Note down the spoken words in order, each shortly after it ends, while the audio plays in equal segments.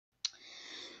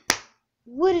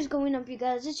What is going up, you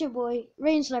guys? It's your boy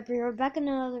Rain Sniper here, back in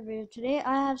another video. Today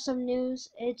I have some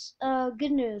news. It's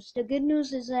good news. The good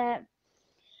news is that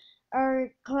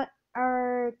our tech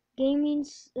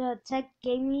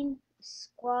gaming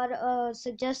squad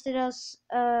suggested us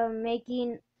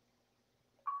making,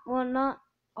 well, not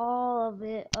all of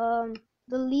it. The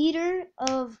leader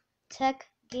of tech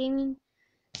gaming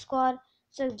squad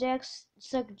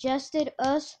suggested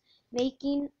us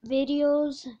making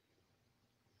videos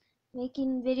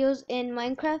in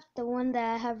Minecraft, the one that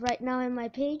I have right now in my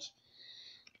page.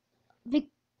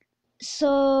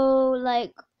 So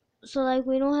like,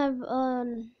 we don't have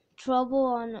trouble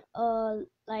on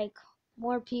like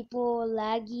more people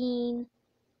lagging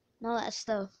and all that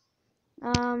stuff.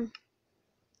 Um,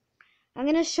 I'm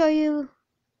gonna show you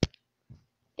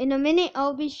in a minute.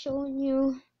 I'll be showing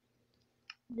you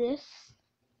this.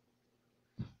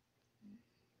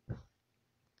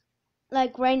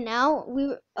 Like right now,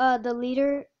 the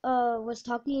leader was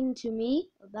talking to me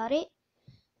about it.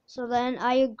 So then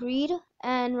I agreed,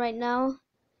 and right now,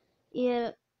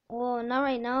 yeah, well, not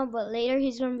right now, but later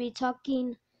he's gonna be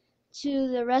talking to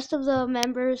the rest of the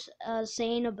members,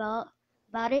 saying about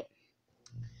it.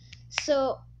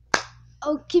 So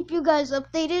I'll keep you guys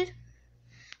updated.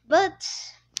 But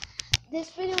this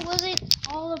video wasn't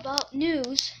all about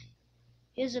news.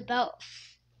 It was about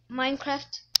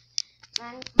Minecraft,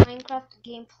 Minecraft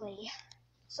gameplay.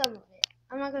 Some of it.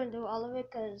 I'm not gonna do all of it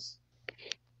because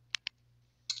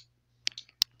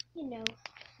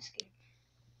it's good.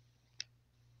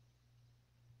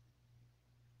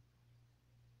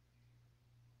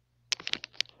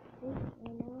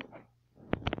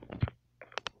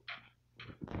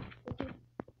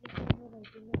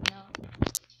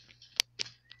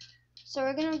 So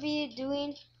we're gonna be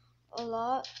doing a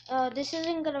lot. This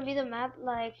isn't gonna be the map.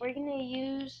 Like we're gonna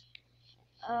use.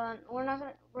 We're not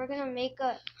gonna. We're gonna make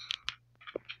a.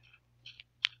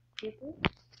 People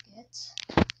get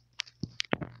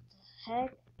the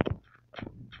heck.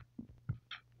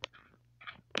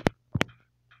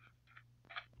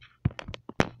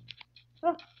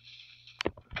 Oh,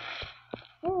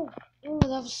 oh, that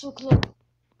was so close.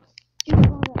 You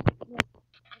saw that? Yeah,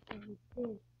 okay, we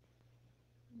did.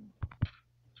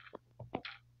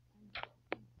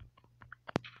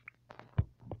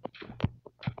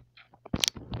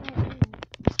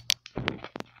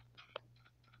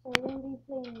 So we're gonna be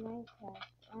playing Minecraft,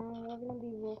 and we're gonna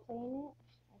be role playing it.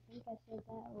 I think I said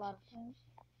that a lot of times.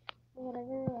 But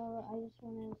whatever. I just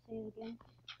wanna say it again.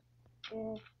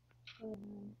 If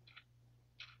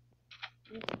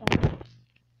this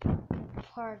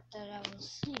part that I was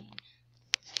saying.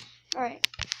 All right.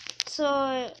 So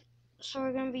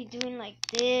we're gonna be doing like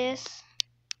this,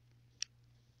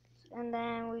 and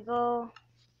then we go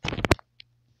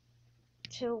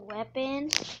to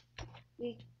weapons.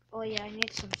 Oh yeah, I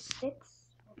need some sticks.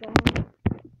 Okay.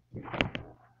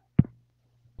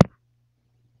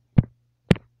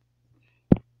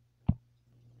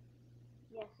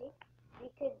 Yeah, see, we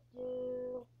could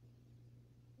do.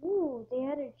 Ooh, they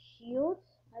added shields,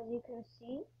 as you can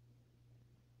see.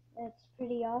 That's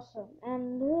pretty awesome.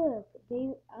 And look,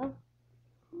 they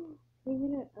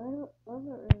did an other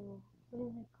arrow. What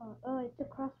is it called? Oh, it's a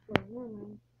crossbow. Never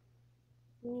mind.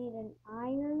 We need an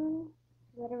iron,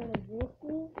 whatever this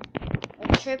is, a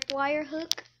tripwire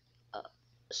hook, a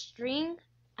string,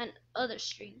 and other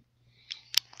string.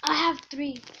 I have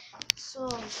 3, so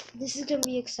this is gonna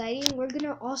be exciting. We're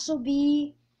gonna also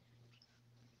be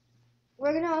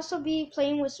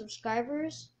playing with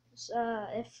subscribers.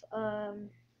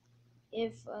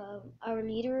 If our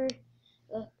leader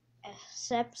uh,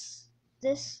 accepts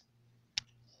this,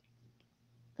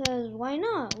 because why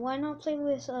not? Why not play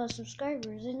with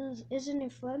subscribers? Isn't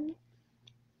it fun?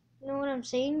 You know what I'm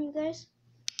saying, you guys?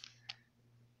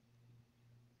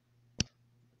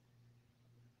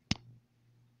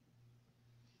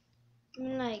 I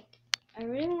mean, like, I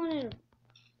really want to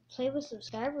play with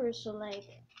subscribers, so like,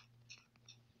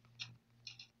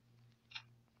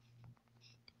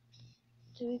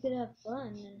 so we could have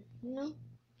fun, and.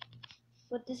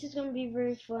 But this is gonna be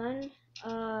very fun.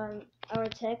 Our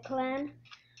tech clan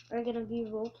are gonna be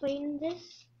role playing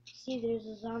this. See, there's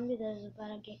a zombie that is about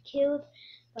to get killed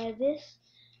by this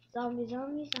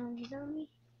zombie.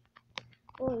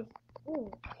 Oh,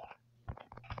 oh,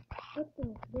 what the?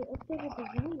 They updated the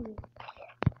zombies.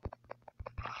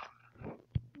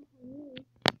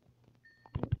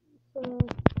 So,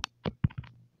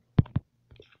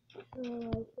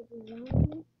 like the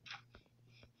zombie.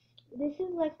 This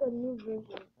is like a new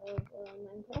version of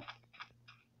Minecraft.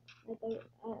 Like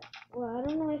well, I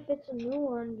don't know if it's a new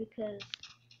one because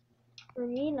for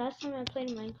me, last time I played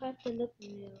Minecraft, it looked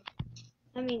new.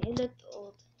 I mean, it looked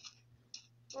old.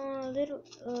 A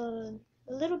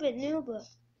little bit new, but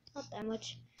not that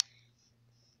much.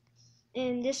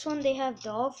 In this one, they have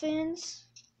dolphins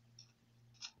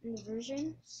in the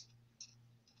versions.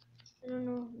 I don't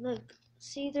know. Look,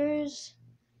 see, there's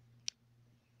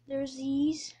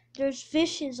these. There's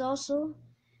fishes also.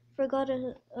 Forgot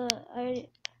to. I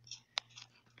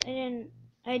didn't.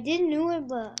 I did knew it,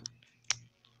 but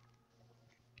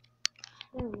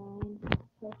never mind.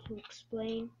 Hard to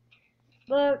explain.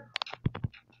 But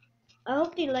I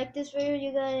hope you like this video,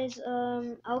 you guys.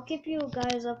 I'll keep you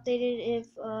guys updated if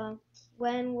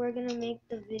when we're gonna make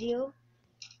the video,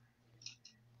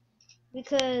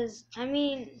 because I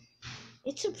mean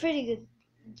it's a pretty good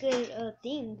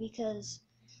thing, because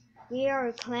we are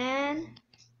a clan,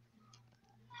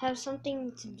 have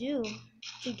something to do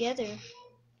together,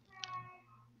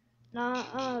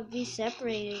 not be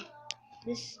separated.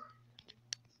 This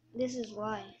this is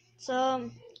why. So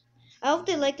I hope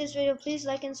they like this video. Please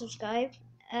like and subscribe,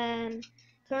 and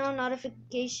turn on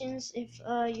notifications if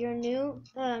you're new.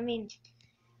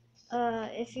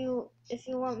 If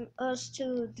you want us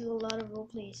to do a lot of role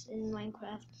plays in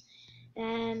Minecraft,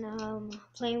 and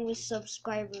playing with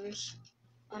subscribers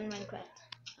on Minecraft.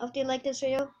 I hope you like this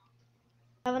video.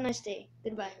 Have a nice day.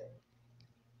 Goodbye.